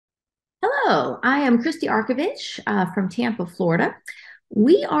Hello, I am Christie Arkovich from Tampa, Florida.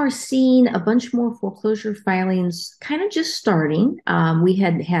 We are seeing a bunch more foreclosure filings kind of just starting. We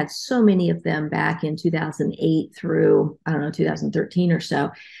had had so many of them back in 2008 through, I don't know, 2013 or so.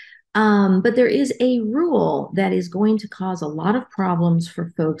 But there is a rule that is going to cause a lot of problems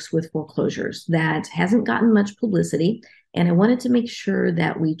for folks with foreclosures that hasn't gotten much publicity. And I wanted to make sure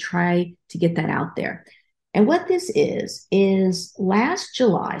that we try to get that out there. And what this is last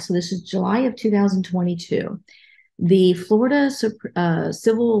July, so this is July of 2022, the Florida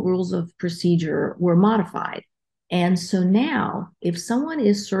Civil Rules of Procedure were modified. And so now, if someone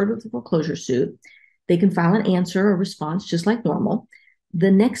is served with a foreclosure suit, they can file an answer or response just like normal.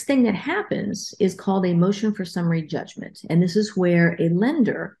 The next thing that happens is called a motion for summary judgment. And this is where a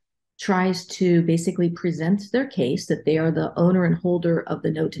lender tries to basically present their case that they are the owner and holder of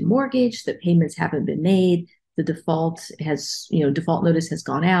the note and mortgage, that payments haven't been made, the default notice has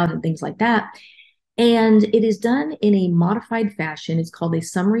gone out and things like that. And it is done in a modified fashion. It's called a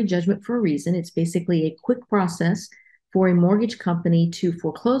summary judgment for a reason. It's basically a quick process for a mortgage company to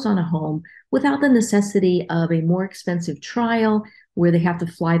foreclose on a home without the necessity of a more expensive trial where they have to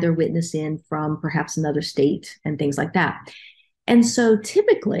fly their witness in from perhaps another state and things like that. And so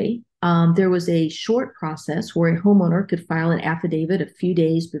typically, there was a short process where a homeowner could file an affidavit a few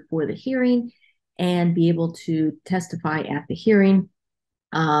days before the hearing and be able to testify at the hearing.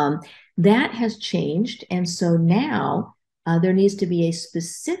 That has changed. And so now there needs to be a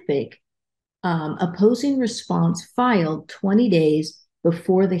specific opposing response filed 20 days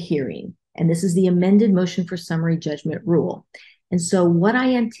before the hearing. And this is the amended motion for summary judgment rule. And so what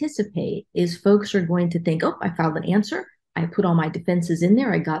I anticipate is folks are going to think, oh, I filed an answer. I put all my defenses in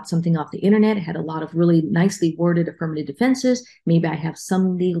there. I got something off the internet. It had a lot of really nicely worded affirmative defenses. Maybe I have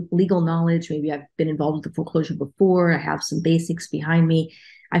some legal knowledge. Maybe I've been involved with the foreclosure before. I have some basics behind me.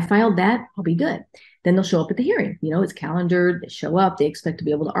 I filed that. I'll be good. Then they'll show up at the hearing. You know, it's calendared. They show up. They expect to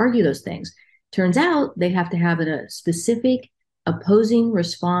be able to argue those things. Turns out they have to have a specific opposing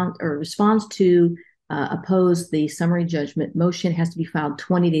response or response to oppose the summary judgment motion has to be filed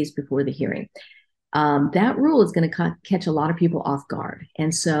 20 days before the hearing. That rule is going to catch a lot of people off guard.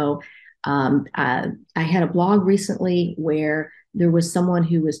 And so I had a blog recently where there was someone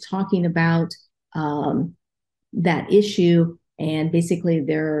who was talking about that issue. And basically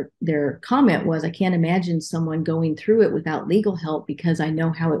their comment was, I can't imagine someone going through it without legal help because I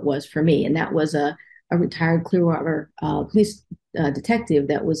know how it was for me. And that was a retired Clearwater police detective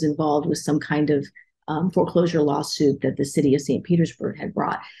that was involved with some kind of foreclosure lawsuit that the city of St. Petersburg had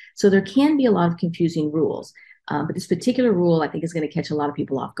brought. So there can be a lot of confusing rules, but this particular rule I think is going to catch a lot of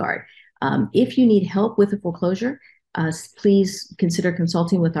people off guard. If you need help with a foreclosure, please consider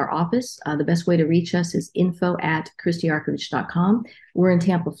consulting with our office. The best way to reach us is info@ChristieArkovich.com. We're in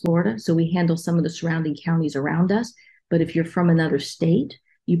Tampa, Florida, so we handle some of the surrounding counties around us. But if you're from another state,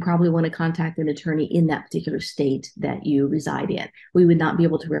 you probably want to contact an attorney in that particular state that you reside in. We would not be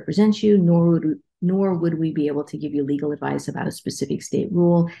able to represent you, nor would we be able to give you legal advice about a specific state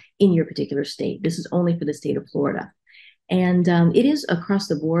rule in your particular state. This is only for the state of Florida. And it is across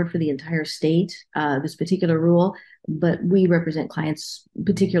the board for the entire state, this particular rule, but we represent clients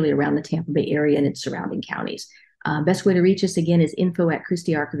particularly around the Tampa Bay area and its surrounding counties. Best way to reach us, again, is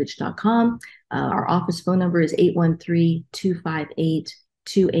info@ChristieArkovich.com. Our office phone number is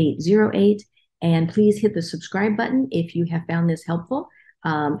 813-258-2808. And please hit the subscribe button if you have found this helpful.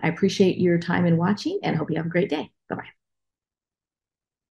 I appreciate your time in watching and hope you have a great day. Bye-bye.